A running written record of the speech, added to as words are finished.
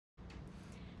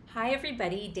Hi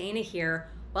everybody, Dana here.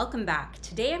 Welcome back.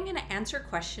 Today I'm going to answer a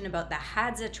question about the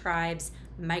Hadza tribe's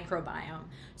microbiome.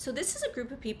 So this is a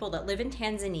group of people that live in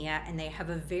Tanzania and they have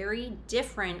a very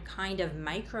different kind of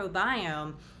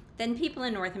microbiome than people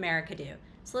in North America do.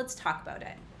 So let's talk about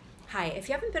it. Hi, if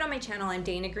you haven't been on my channel, I'm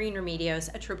Dana Green Remedios,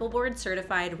 a triple board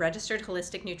certified registered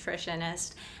holistic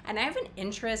nutritionist, and I have an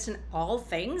interest in all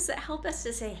things that help us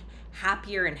to stay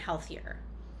happier and healthier.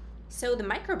 So the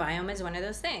microbiome is one of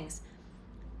those things.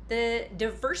 The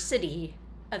diversity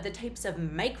of the types of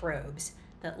microbes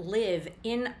that live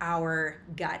in our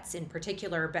guts in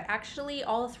particular, but actually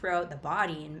all throughout the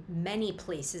body in many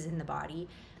places in the body,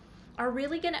 are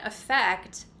really going to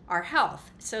affect our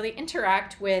health. So they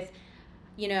interact with,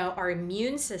 our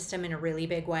immune system in a really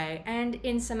big way and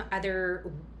in some other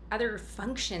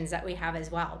functions that we have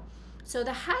as well. So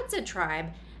the Hadza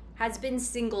tribe has been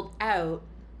singled out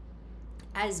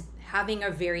as having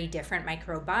a very different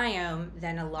microbiome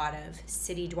than a lot of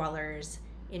city dwellers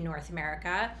in North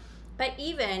America. But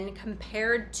even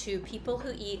compared to people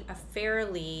who eat a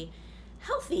fairly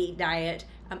healthy diet,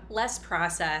 less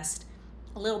processed,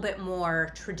 a little bit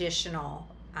more traditional.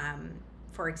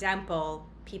 For example,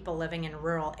 people living in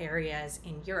rural areas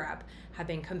in Europe have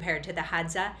been compared to the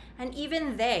Hadza, and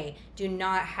even they do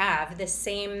not have the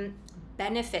same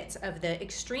benefits of the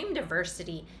extreme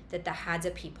diversity that the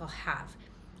Hadza people have.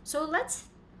 So let's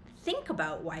think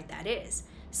about why that is.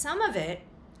 Some of it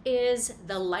is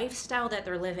the lifestyle that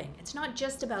they're living. It's not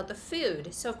just about the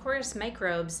food. So of course,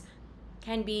 microbes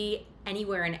can be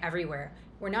anywhere and everywhere.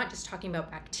 We're not just talking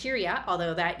about bacteria,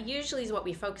 although that usually is what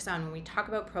we focus on when we talk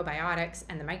about probiotics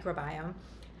and the microbiome.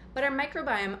 But our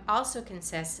microbiome also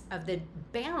consists of the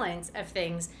balance of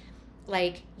things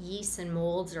like yeasts and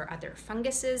molds or other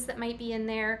funguses that might be in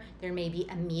there. There may be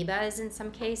amoebas in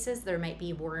some cases. There might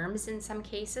be worms in some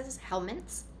cases,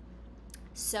 helminths.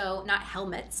 So not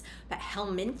helmets, but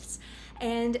helminths.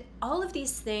 And all of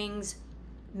these things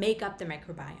make up the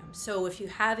microbiome. So if you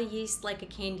have a yeast like a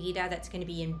candida that's going to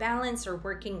be in balance or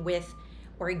working with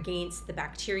or against the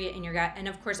bacteria in your gut, and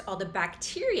of course all the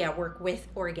bacteria work with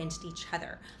or against each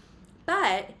other.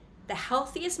 But the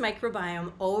healthiest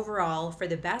microbiome overall for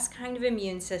the best kind of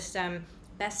immune system,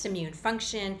 best immune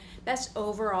function, best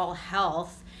overall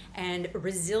health and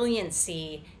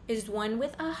resiliency is one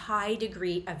with a high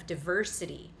degree of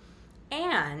diversity.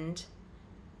 And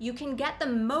you can get the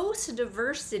most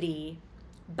diversity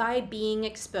by being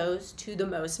exposed to the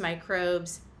most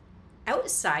microbes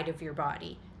outside of your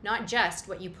body, not just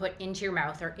what you put into your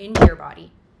mouth or into your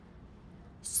body.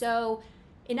 So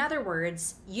in other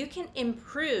words, you can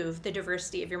improve the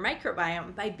diversity of your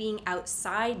microbiome by being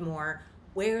outside more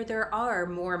where there are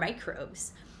more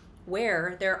microbes,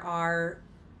 where there are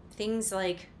things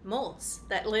like molds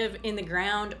that live in the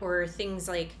ground or things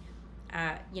like,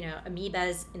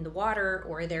 amoebas in the water,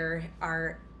 or there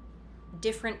are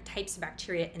different types of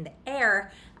bacteria in the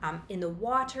air, in the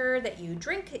water that you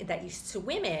drink, that you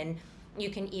swim in. You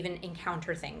can even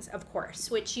encounter things, of course,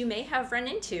 which you may have run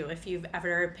into if you've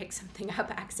ever picked something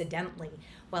up accidentally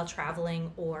while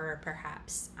traveling or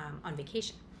perhaps on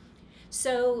vacation.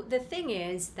 So the thing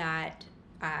is that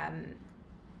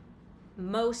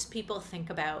most people think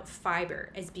about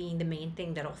fiber as being the main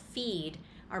thing that'll feed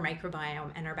our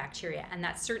microbiome and our bacteria. And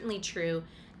that's certainly true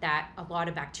that a lot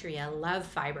of bacteria love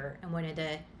fiber. And one of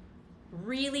the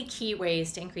really key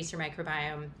ways to increase your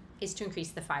microbiome is to increase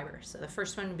the fiber. So the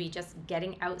first one would be just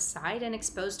getting outside and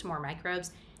exposed to more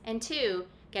microbes, and two,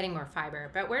 getting more fiber.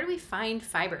 But where do we find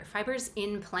fiber? Fiber's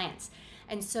in plants.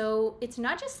 And so it's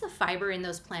not just the fiber in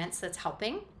those plants that's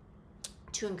helping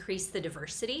to increase the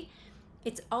diversity.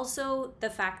 It's also the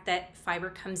fact that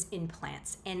fiber comes in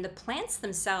plants, and the plants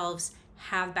themselves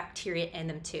have bacteria in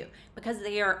them too, because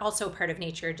they are also part of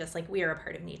nature, just like we are a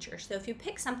part of nature. So if you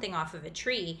pick something off of a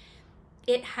tree,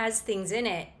 it has things in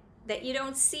it that you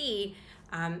don't see.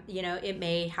 It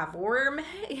may have worm.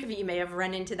 You may have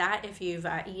run into that if you've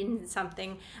eaten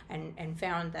something and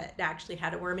found that it actually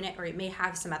had a worm in it, or it may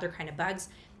have some other kind of bugs.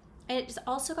 And it's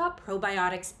also got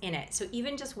probiotics in it. So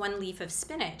even just one leaf of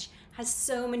spinach has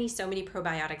so many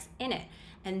probiotics in it.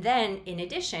 And then in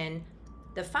addition,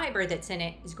 the fiber that's in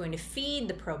it is going to feed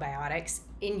the probiotics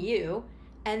in you.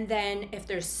 And then if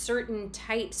there's certain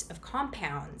types of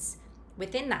compounds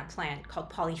within that plant called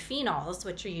polyphenols,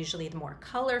 which are usually the more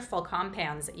colorful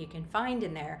compounds that you can find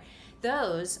in there,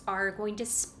 those are going to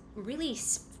really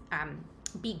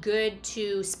be good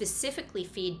to specifically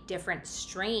feed different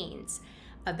strains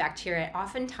of bacteria.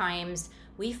 Oftentimes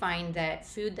we find that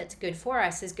food that's good for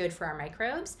us is good for our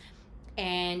microbes,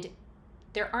 and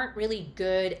there aren't really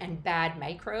good and bad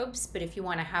microbes, but if you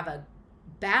want to have a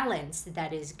balance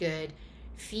that is good,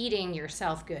 feeding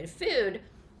yourself good food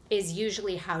is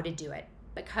usually how to do it,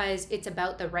 because it's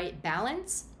about the right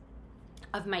balance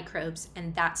of microbes,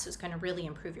 and that's what's going to really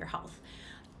improve your health.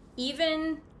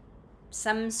 Even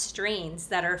some strains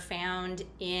that are found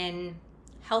in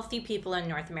healthy people in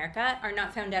North America are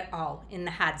not found at all in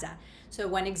the Hadza. So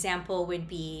one example would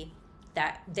be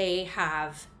that they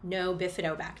have no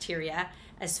bifidobacteria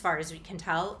as far as we can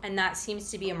tell, and that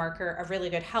seems to be a marker of really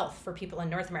good health for people in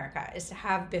North America, is to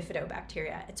have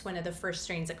bifidobacteria. It's one of the first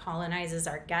strains that colonizes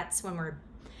our guts when we're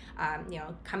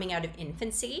coming out of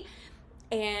infancy,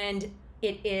 and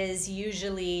it is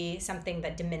usually something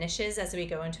that diminishes as we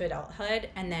go into adulthood,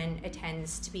 and then it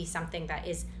tends to be something that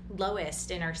is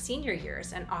lowest in our senior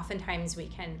years, and oftentimes we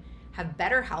can have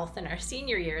better health in our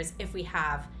senior years if we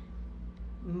have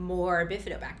more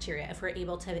bifidobacteria, if we're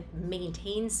able to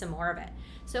maintain some more of it.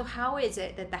 So how is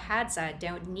it that the Hadza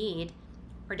don't need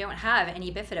or don't have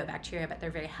any bifidobacteria, but they're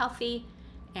very healthy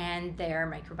and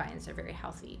their microbiomes are very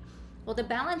healthy? Well, the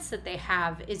balance that they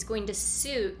have is going to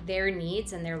suit their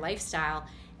needs and their lifestyle,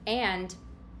 and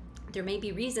there may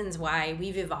be reasons why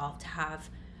we've evolved to have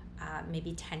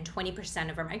maybe 10-20%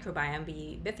 of our microbiome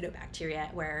be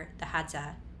bifidobacteria, where the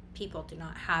Hadza people do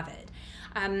not have it.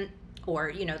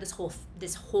 Or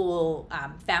this whole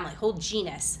family, whole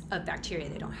genus of bacteria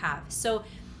they don't have. So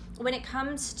when it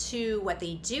comes to what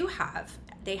they do have,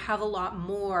 they have a lot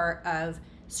more of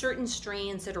certain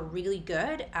strains that are really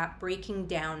good at breaking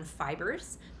down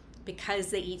fibers because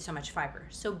they eat so much fiber.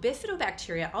 So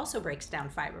bifidobacteria also breaks down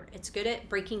fiber. It's good at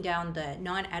breaking down the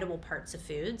non-edible parts of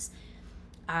foods,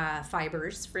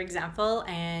 fibers, for example,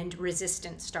 and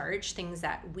resistant starch, things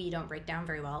that we don't break down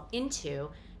very well, into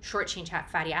short chain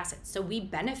fatty acids. So we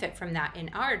benefit from that in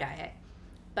our diet.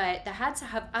 But the Hadza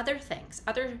have other things,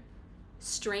 other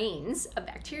strains of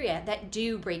bacteria that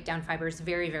do break down fibers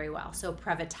very, very well. So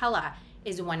Prevotella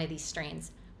is one of these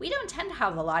strains. We don't tend to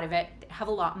have a lot of it, have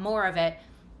a lot more of it,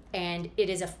 and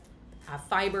it is a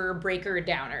fiber breaker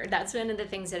downer. That's one of the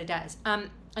things that it does.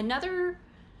 Another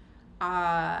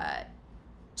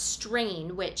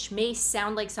strain, which may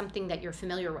sound like something that you're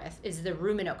familiar with, is the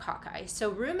ruminococci.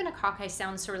 So ruminococci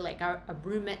sounds sort of like a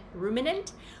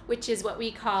ruminant, which is what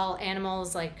we call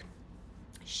animals like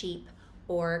sheep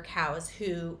or cows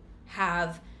who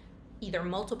have either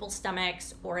multiple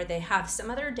stomachs or they have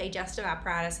some other digestive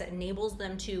apparatus that enables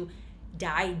them to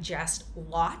digest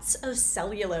lots of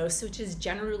cellulose, which is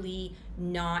generally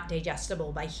not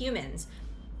digestible by humans.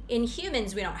 In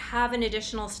humans, we don't have an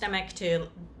additional stomach to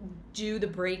do the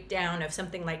breakdown of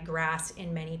something like grass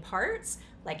in many parts,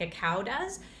 like a cow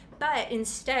does, but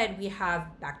instead we have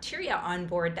bacteria on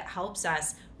board that helps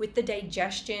us with the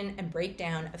digestion and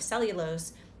breakdown of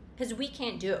cellulose, because we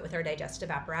can't do it with our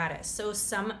digestive apparatus. So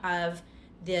some of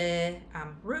the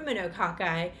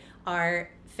ruminococci are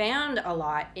found a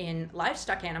lot in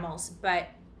livestock animals, but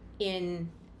in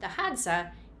the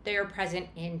Hadza, they are present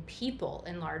in people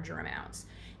in larger amounts.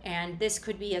 And this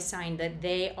could be a sign that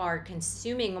they are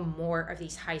consuming more of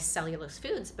these high cellulose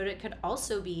foods, but it could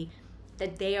also be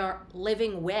that they are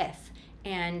living with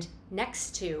and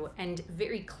next to and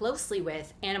very closely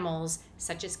with animals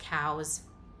such as cows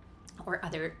or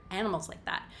other animals like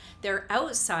that. They're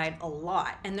outside a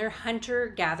lot and they're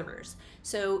hunter-gatherers.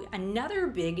 So another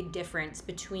big difference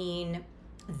between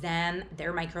them,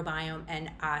 their microbiome,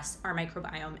 and us, our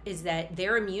microbiome, is that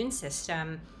their immune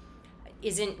system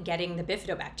isn't getting the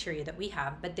bifidobacteria that we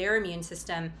have, but their immune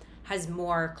system has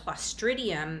more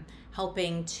Clostridium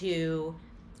helping to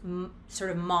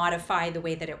sort of modify the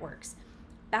way that it works.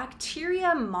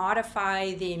 Bacteria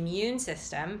modify the immune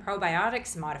system,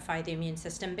 probiotics modify the immune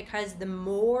system, because the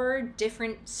more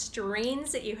different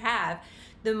strains that you have,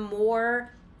 the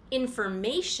more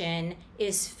information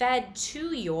is fed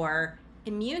to your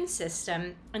immune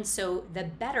system, and so the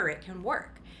better it can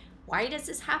work. Why does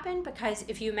this happen? Because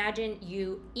if you imagine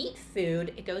you eat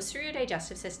food, it goes through your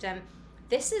digestive system.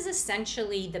 This is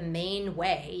essentially the main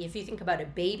way. If you think about a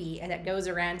baby and it goes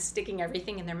around sticking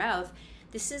everything in their mouth,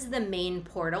 this is the main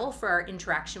portal for our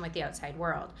interaction with the outside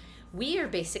world. We are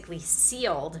basically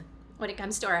sealed when it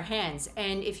comes to our hands.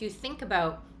 And if you think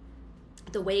about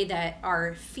the way that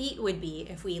our feet would be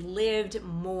if we lived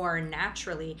more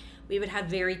naturally, we would have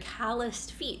very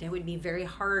calloused feet. It would be very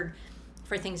hard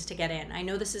for things to get in. I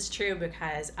know this is true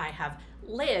because I have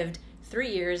lived 3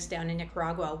 years down in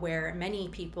Nicaragua, where many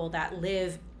people that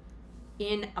live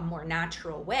in a more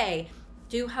natural way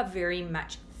do have very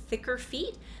much thicker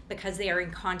feet because they are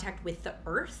in contact with the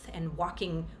earth and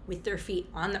walking with their feet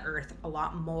on the earth a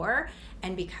lot more.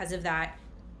 And because of that,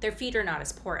 their feet are not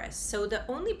as porous. So the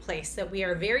only place that we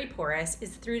are very porous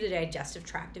is through the digestive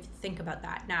tract, if you think about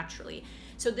that naturally.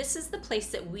 So this is the place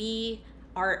that we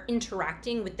are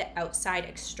interacting with the outside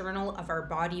external of our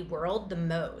body world the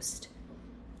most.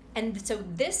 And so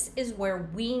this is where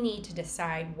we need to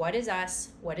decide what is us,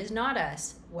 what is not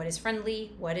us, what is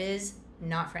friendly, what is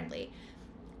not friendly.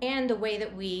 And the way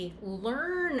that we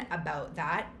learn about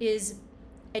that is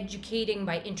educating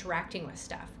by interacting with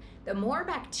stuff. The more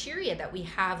bacteria that we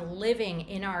have living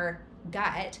in our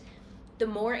gut, the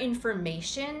more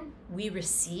information we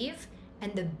receive,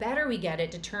 and the better we get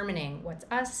at determining what's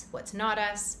us, what's not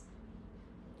us,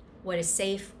 what is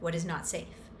safe, what is not safe.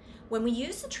 When we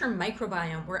use the term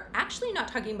microbiome, we're actually not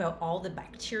talking about all the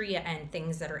bacteria and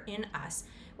things that are in us.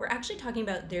 We're actually talking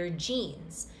about their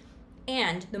genes.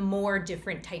 And the more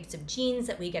different types of genes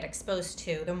that we get exposed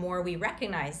to, the more we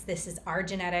recognize this is our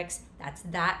genetics,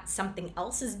 that's something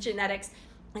else's genetics,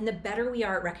 and the better we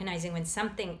are at recognizing when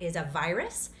something is a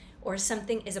virus or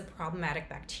something is a problematic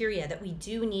bacteria that we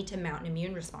do need to mount an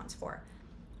immune response for.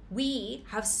 We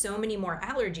have so many more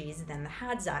allergies than the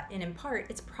Hadza, and in part,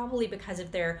 it's probably because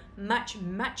of their much,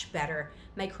 much better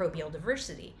microbial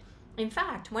diversity. In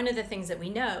fact, one of the things that we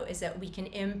know is that we can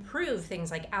improve things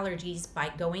like allergies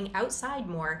by going outside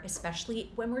more,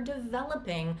 especially when we're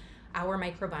developing our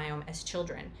microbiome as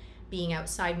children. Being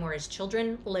outside more as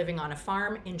children, living on a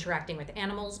farm, interacting with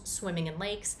animals, swimming in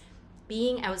lakes,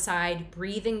 being outside,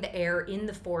 breathing the air in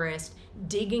the forest,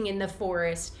 digging in the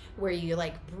forest where you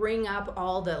bring up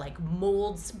all the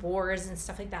mold spores and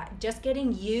stuff like that. Just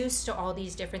getting used to all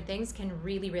these different things can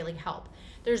really, really help.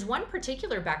 There's one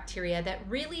particular bacteria that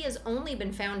really has only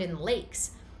been found in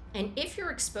lakes. And if you're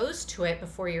exposed to it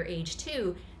before you're age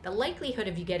 2, the likelihood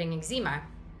of you getting eczema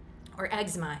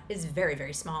is very,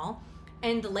 very small.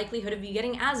 And the likelihood of you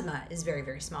getting asthma is very,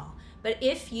 very small. But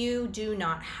if you do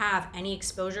not have any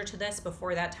exposure to this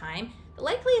before that time, the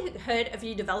likelihood of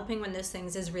you developing one of those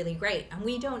things is really great. And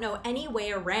we don't know any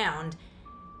way around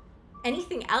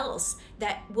anything else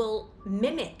that will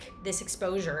mimic this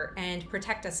exposure and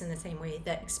protect us in the same way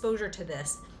that exposure to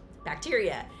this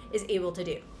bacteria is able to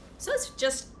do. So it's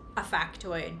just a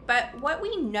factoid. But what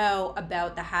we know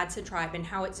about the Hadza tribe and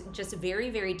how it's just very,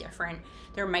 very different,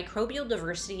 their microbial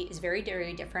diversity is very,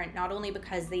 very different, not only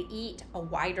because they eat a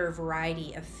wider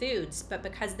variety of foods, but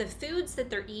because the foods that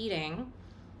they're eating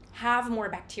have more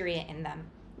bacteria in them.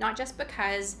 Not just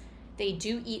because they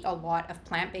do eat a lot of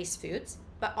plant-based foods,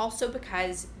 but also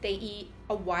because they eat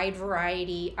a wide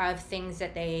variety of things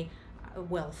that they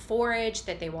will forage,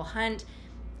 that they will hunt.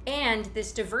 And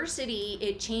this diversity,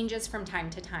 it changes from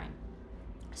time to time.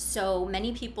 So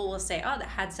many people will say, oh, the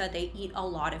Hadza, they eat a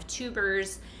lot of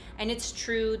tubers. And it's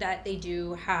true that they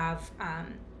do have,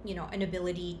 an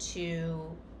ability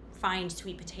to find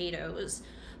sweet potatoes,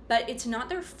 but it's not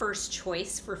their first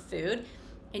choice for food.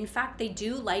 In fact, they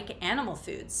do like animal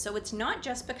foods. So it's not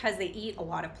just because they eat a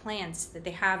lot of plants that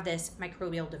they have this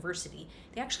microbial diversity.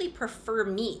 They actually prefer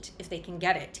meat, if they can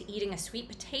get it, to eating a sweet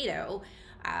potato,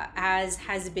 as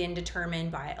has been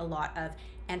determined by a lot of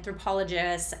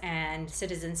anthropologists and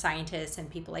citizen scientists and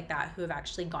people like that who have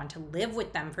actually gone to live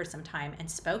with them for some time and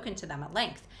spoken to them at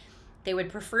length. They would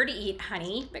prefer to eat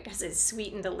honey because it's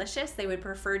sweet and delicious. They would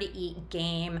prefer to eat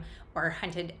game or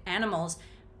hunted animals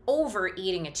over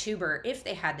eating a tuber if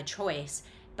they had the choice.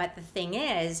 But the thing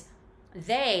is,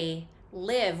 they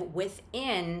live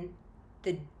within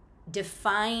the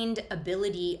defined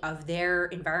ability of their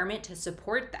environment to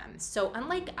support them. So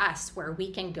unlike us, where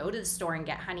we can go to the store and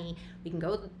get honey, we can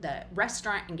go to the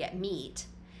restaurant and get meat,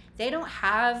 they don't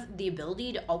have the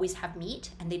ability to always have meat,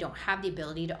 and they don't have the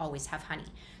ability to always have honey.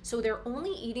 So they're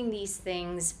only eating these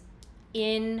things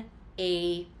in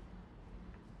a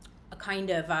kind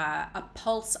of a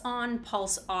pulse on,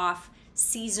 pulse off,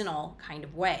 seasonal kind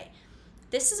of way.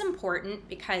 This is important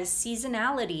because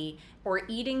seasonality, or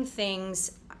eating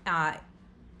things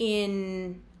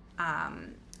in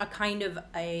a kind of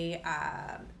a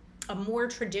more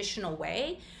traditional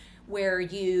way, where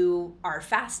you are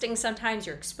fasting sometimes,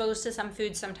 you're exposed to some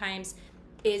foods sometimes,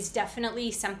 is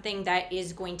definitely something that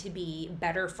is going to be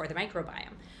better for the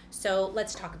microbiome. So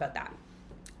let's talk about that.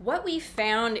 What we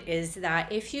found is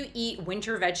that if you eat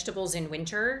winter vegetables in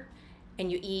winter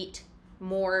and you eat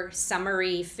more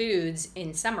summery foods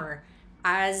in summer,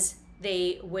 as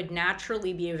they would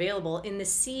naturally be available in the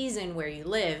season where you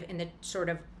live, in the sort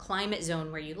of climate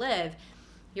zone where you live,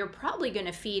 you're probably going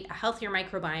to feed a healthier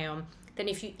microbiome than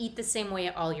if you eat the same way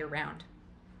all year round.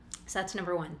 So that's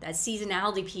number one. That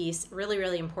seasonality piece, really,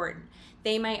 really important.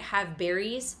 They might have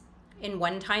berries in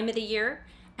one time of the year,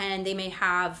 and they may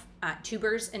have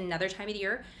tubers in another time of the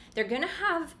year. They're going to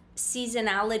have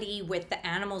seasonality with the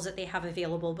animals that they have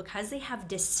available because they have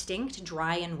distinct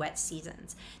dry and wet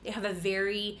seasons. They have a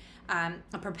very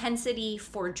a propensity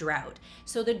for drought.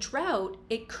 So the drought,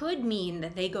 it could mean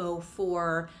that they go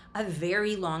for a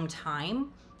very long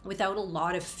time without a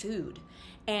lot of food.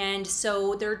 And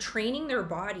so they're training their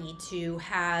body to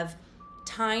have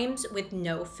times with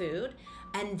no food.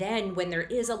 And then when there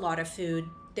is a lot of food,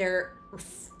 they're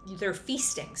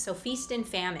feasting. So feast and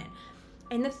famine.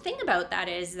 And the thing about that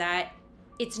is that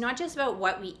it's not just about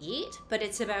what we eat, but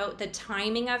it's about the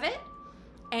timing of it.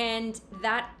 And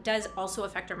that does also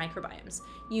affect our microbiomes.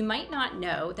 You might not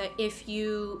know that if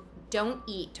you don't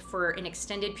eat for an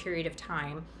extended period of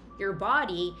time, your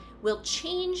body will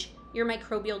change your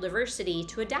microbial diversity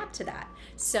to adapt to that.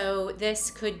 So this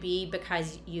could be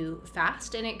because you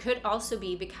fast, and it could also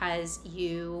be because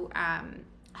you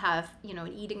have,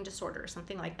 an eating disorder or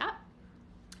something like that.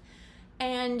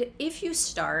 And if you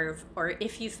starve, or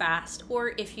if you fast,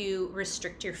 or if you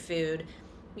restrict your food,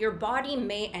 your body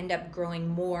may end up growing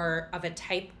more of a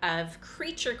type of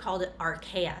creature called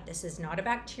archaea. This is not a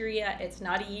bacteria, it's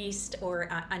not a yeast or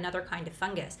another kind of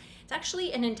fungus. It's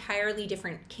actually an entirely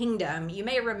different kingdom. You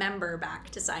may remember back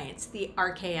to science, the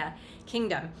archaea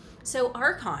kingdom. So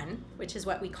archon, which is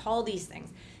what we call these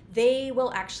things, they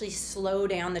will actually slow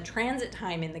down the transit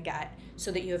time in the gut so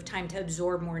that you have time to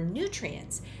absorb more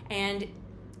nutrients. And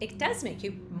it does make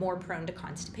you more prone to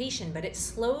constipation, but it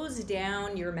slows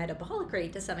down your metabolic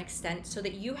rate to some extent so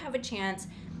that you have a chance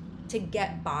to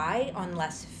get by on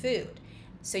less food.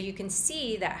 So you can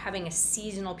see that having a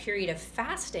seasonal period of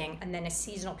fasting and then a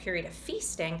seasonal period of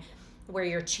feasting, where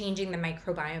you're changing the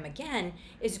microbiome again,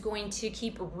 is going to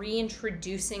keep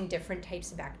reintroducing different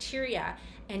types of bacteria.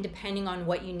 And depending on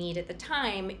what you need at the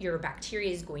time, your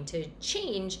bacteria is going to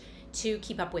change to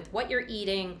keep up with what you're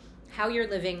eating, how you're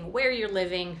living, where you're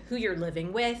living, who you're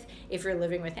living with, if you're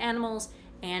living with animals,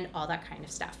 and all that kind of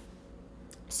stuff.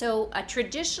 So a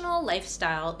traditional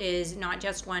lifestyle is not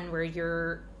just one where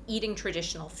you're eating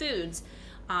traditional foods,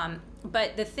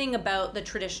 but the thing about the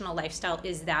traditional lifestyle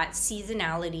is that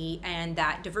seasonality and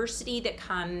that diversity that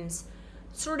comes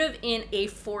sort of in a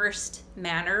forced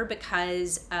manner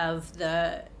because of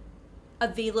the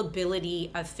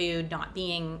availability of food not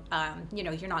being,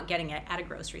 you're not getting it at a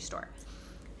grocery store.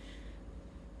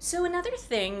 So another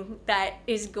thing that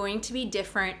is going to be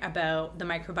different about the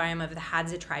microbiome of the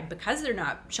Hadza tribe, because they're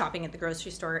not shopping at the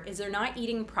grocery store, is they're not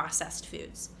eating processed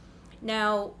foods.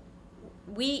 Now,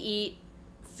 we eat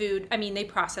food, they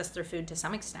process their food to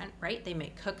some extent, right? They may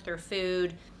cook their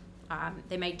food.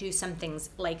 They might do some things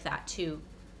like that to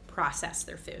process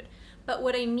their food. But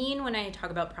what I mean when I talk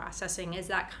about processing is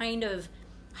that kind of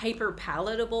hyper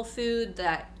palatable food,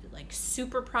 that like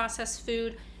super processed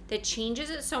food that changes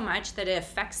it so much that it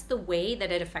affects the way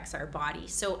that it affects our body.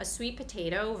 So a sweet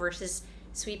potato versus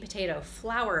sweet potato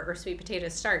flour or sweet potato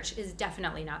starch is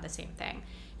definitely not the same thing.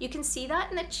 You can see that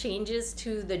in the changes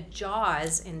to the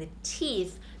jaws and the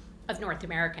teeth of North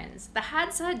Americans. The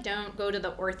Hadza don't go to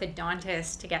the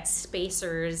orthodontist to get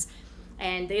spacers,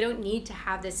 and they don't need to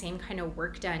have the same kind of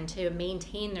work done to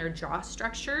maintain their jaw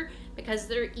structure because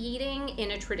they're eating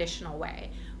in a traditional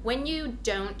way. When you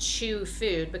don't chew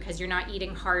food because you're not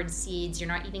eating hard seeds, you're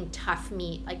not eating tough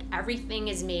meat, like everything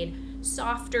is made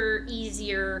softer,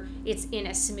 easier, it's in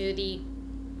a smoothie,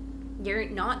 you're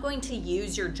not going to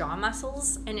use your jaw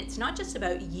muscles. And it's not just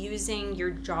about using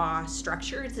your jaw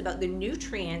structure, it's about the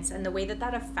nutrients and the way that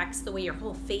that affects the way your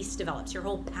whole face develops, your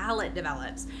whole palate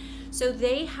develops. So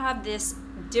they have this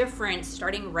difference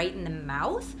starting right in the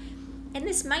mouth. And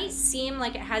this might seem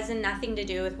like it has nothing to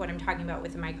do with what I'm talking about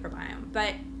with the microbiome,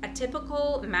 but a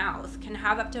typical mouth can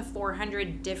have up to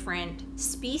 400 different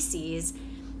species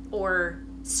or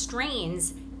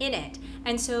strains in it.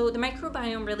 And so the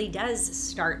microbiome really does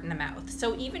start in the mouth.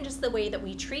 So even just the way that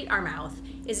we treat our mouth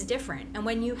is different. And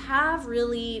when you have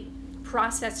really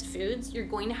processed foods, you're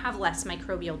going to have less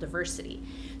microbial diversity.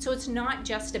 So it's not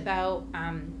just about,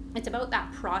 it's about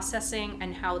that processing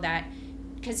and how that,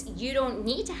 because you don't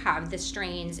need to have the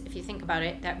strains, if you think about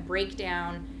it, that break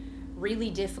down really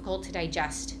difficult to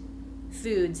digest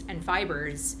foods and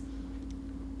fibers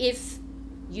if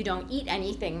you don't eat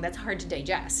anything that's hard to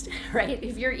digest, right?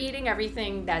 If you're eating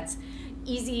everything that's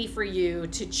easy for you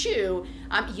to chew,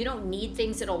 you don't need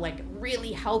things that'll like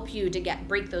really help you to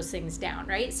break those things down,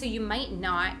 right? So you might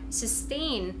not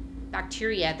sustain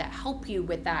bacteria that help you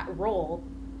with that role,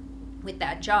 with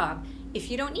that job,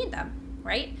 if you don't need them.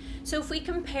 Right? So if we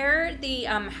compare the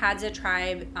Hadza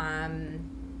tribe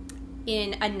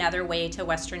in another way to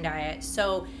Western diet,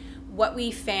 so what we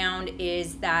found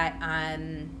is that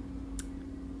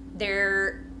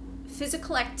their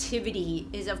physical activity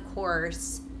is, of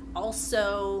course,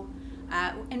 also,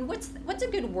 and what's a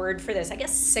good word for this? I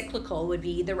guess cyclical would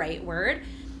be the right word.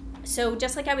 So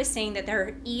just like I was saying that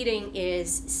their eating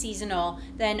is seasonal,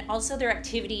 then also their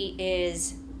activity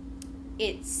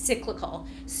it's cyclical.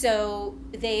 So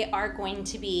they are going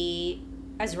to be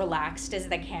as relaxed as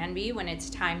they can be when it's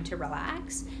time to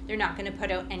relax. They're not going to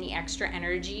put out any extra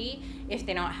energy if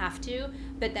they don't have to,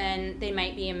 but then they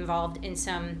might be involved in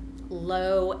some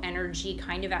low energy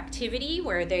kind of activity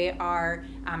where they are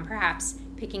perhaps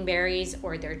picking berries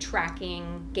or they're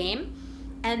tracking game.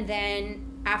 And then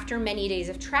after many days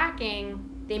of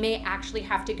tracking, they may actually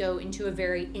have to go into a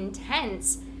very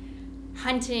intense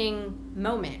hunting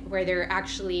moment where they're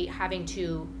actually having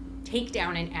to take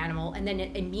down an animal, and then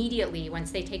immediately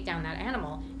once they take down that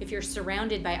animal, if you're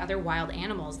surrounded by other wild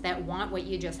animals that want what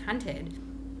you just hunted,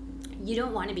 you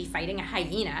don't want to be fighting a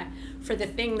hyena for the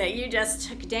thing that you just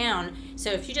took down.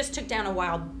 So if you just took down a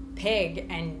wild pig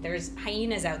and there's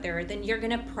hyenas out there, then you're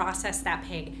going to process that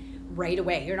pig right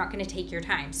away. You're not going to take your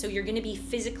time. So you're going to be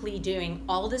physically doing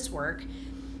all this work.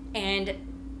 And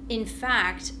in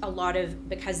fact,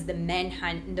 because the men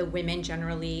hunt and the women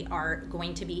generally are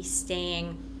going to be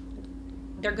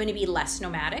they're going to be less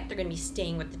nomadic. They're going to be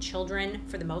staying with the children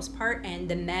for the most part, and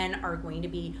the men are going to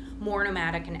be more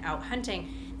nomadic and out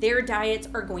hunting. Their diets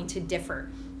are going to differ.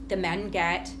 The men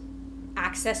get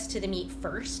access to the meat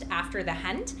first after the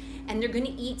hunt, and they're going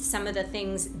to eat some of the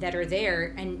things that are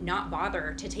there and not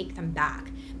bother to take them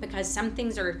back, because some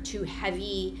things are too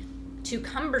heavy, too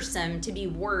cumbersome to be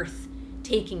worth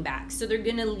taking back. So they're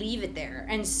going to leave it there.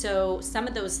 And so some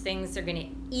of those things they're going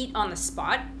to eat on the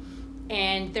spot,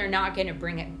 and they're not going to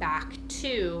bring it back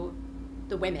to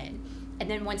the women. And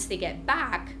then once they get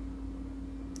back,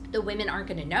 the women aren't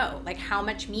going to know, like, how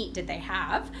much meat did they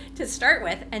have to start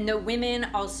with. And the women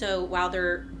also, while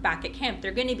they're back at camp,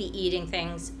 they're going to be eating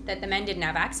things that the men didn't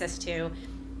have access to,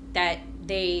 that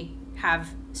they have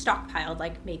stockpiled,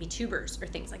 like maybe tubers or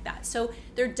things like that. So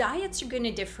their diets are going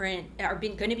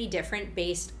to be different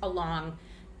based along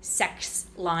sex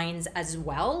lines as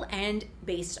well, and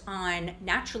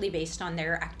naturally based on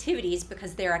their activities,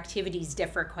 because their activities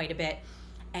differ quite a bit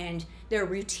and their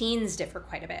routines differ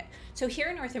quite a bit. So here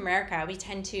in North America, we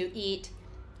tend to eat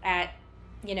at,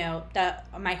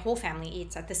 my whole family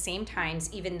eats at the same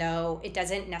times, even though it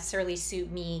doesn't necessarily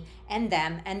suit me and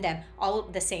them all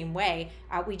the same way.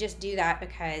 We just do that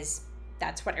because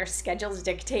that's what our schedules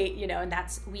dictate, and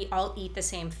we all eat the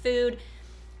same food.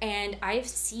 And I've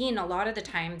seen a lot of the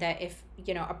time that if,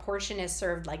 a portion is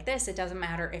served like this, it doesn't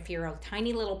matter if you're a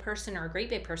tiny little person or a great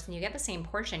big person, you get the same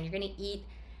portion. You're going to eat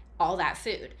all that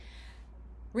food.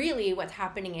 Really, what's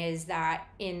happening is that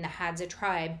in the Hadza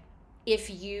tribe,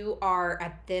 if you are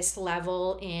at this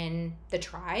level in the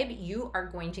tribe, you are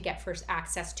going to get first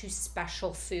access to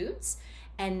special foods.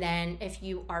 And then if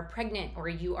you are pregnant, or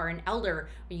you are an elder,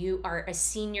 or you are a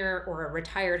senior or a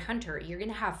retired hunter, you're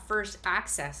going to have first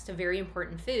access to very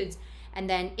important foods. And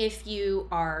then if you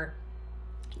are,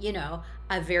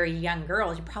 a very young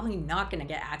girl, you're probably not going to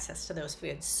get access to those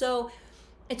foods. So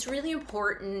it's really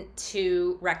important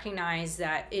to recognize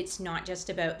that it's not just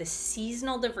about the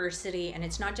seasonal diversity, and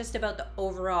it's not just about the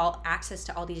overall access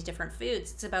to all these different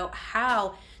foods. It's about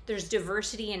how there's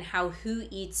diversity in who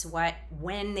eats what,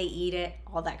 when they eat it,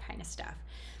 all that kind of stuff.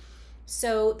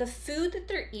 So the food that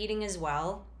they're eating as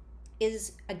well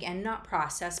is, again, not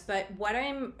processed, but what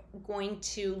I'm going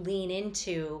to lean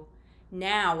into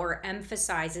now or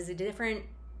emphasize is a different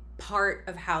part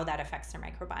of how that affects their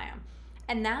microbiome.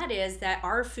 And that is that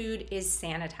our food is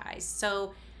sanitized.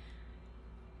 So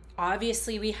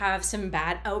obviously we have some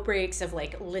bad outbreaks of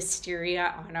like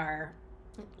listeria on our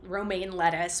romaine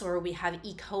lettuce, or we have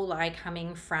E. coli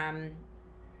coming from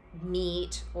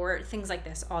meat or things like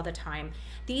this all the time.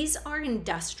 These are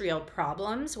industrial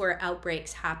problems where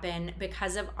outbreaks happen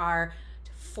because of our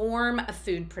form of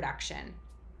food production.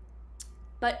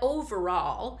 But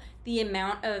overall, the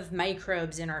amount of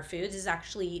microbes in our foods is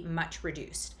actually much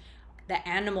reduced. The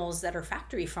animals that are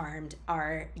factory farmed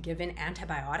are given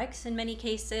antibiotics in many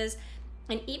cases.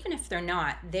 And even if they're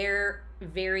not, they're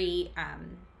very,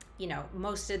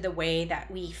 most of the way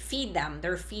that we feed them,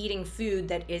 they're feeding food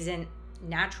that isn't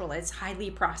natural. It's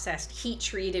highly processed, heat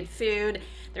treated food.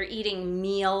 They're eating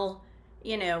meal,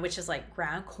 which is like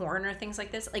ground corn or things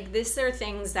like this. Like this are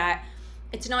things that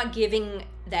it's not giving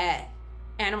the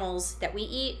animals that we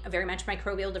eat a very much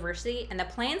microbial diversity, and the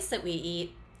plants that we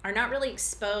eat are not really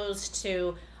exposed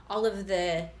to all of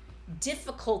the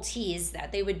difficulties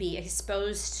that they would be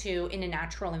exposed to in a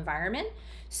natural environment.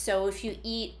 So if you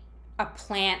eat a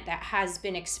plant that has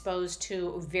been exposed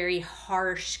to very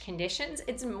harsh conditions,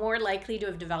 it's more likely to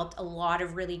have developed a lot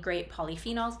of really great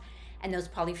polyphenols. And those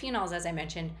polyphenols, as I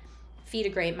mentioned, feed a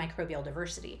great microbial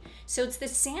diversity. So it's the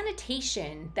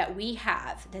sanitation that we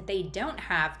have that they don't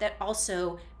have that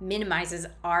also minimizes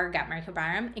our gut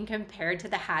microbiome in compared to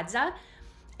the Hadza.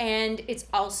 And it's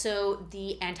also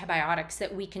the antibiotics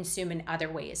that we consume in other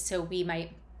ways. So we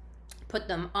might put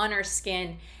them on our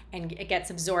skin and it gets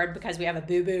absorbed because we have a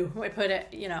boo-boo. We put it,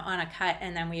 on a cut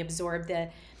and then we absorb the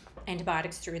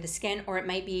antibiotics through the skin, or it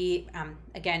might be,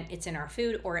 again, it's in our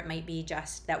food, or it might be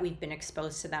just that we've been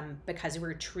exposed to them because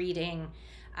we're treating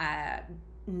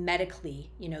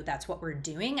medically, that's what we're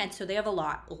doing. And so they have a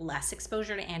lot less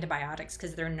exposure to antibiotics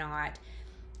because they're not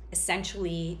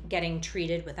essentially getting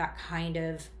treated with that kind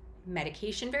of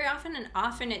medication very often. And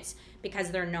often it's because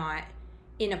they're not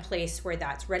in a place where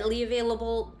that's readily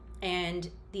available. And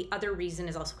the other reason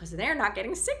is also because they're not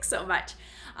getting sick so much.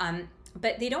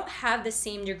 But they don't have the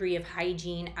same degree of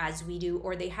hygiene as we do,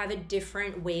 or they have a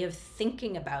different way of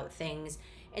thinking about things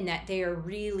in that they are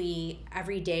really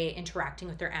every day interacting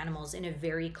with their animals in a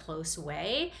very close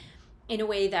way, in a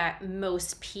way that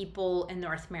most people in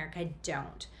North America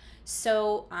don't.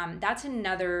 So that's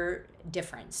another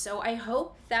difference. So I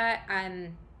hope that,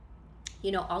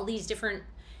 all these different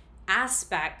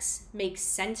aspects make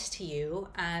sense to you.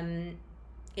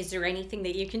 Is there anything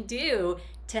that you can do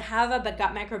to have a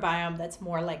gut microbiome that's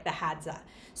more like the Hadza?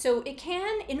 So it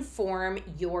can inform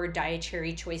your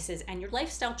dietary choices and your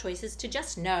lifestyle choices to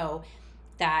just know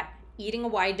that eating a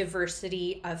wide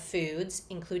diversity of foods,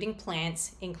 including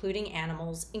plants, including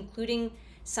animals, including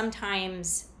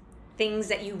sometimes things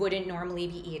that you wouldn't normally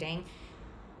be eating,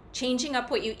 changing up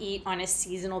what you eat on a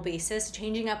seasonal basis,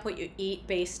 changing up what you eat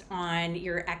based on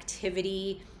your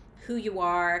activity, who you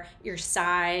are, your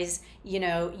size,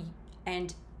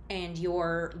 and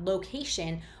your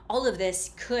location, all of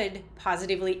this could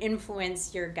positively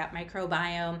influence your gut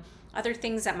microbiome. Other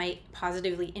things that might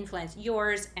positively influence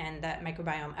yours and the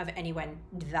microbiome of anyone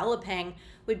developing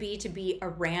would be to be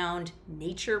around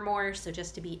nature more. So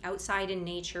just to be outside in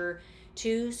nature,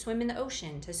 to swim in the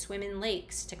ocean, to swim in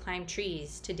lakes, to climb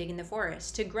trees, to dig in the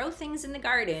forest, to grow things in the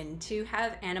garden, to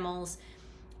have animals,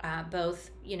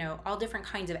 both, all different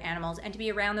kinds of animals, and to be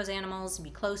around those animals, to be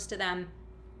close to them.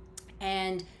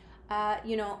 And,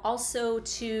 also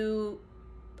to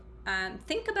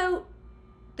think about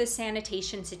the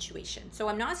sanitation situation. So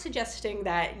I'm not suggesting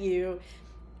that you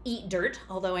eat dirt,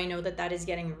 although I know that that is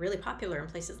getting really popular in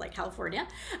places like California,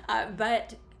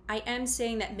 but I am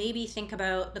saying that maybe think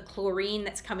about the chlorine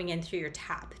that's coming in through your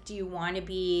tap. Do you want to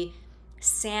be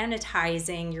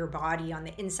sanitizing your body on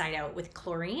the inside out with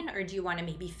chlorine, or do you want to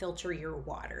maybe filter your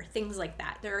water? Things like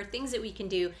that. There are things that we can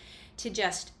do to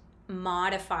just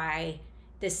modify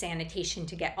the sanitation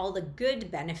to get all the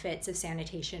good benefits of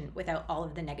sanitation without all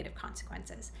of the negative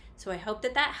consequences. So I hope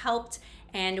that that helped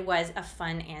and was a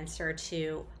fun answer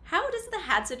to how does the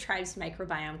Hadza tribe's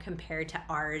microbiome compare to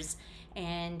ours?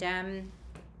 And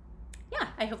yeah,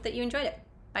 I hope that you enjoyed it.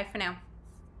 Bye for now.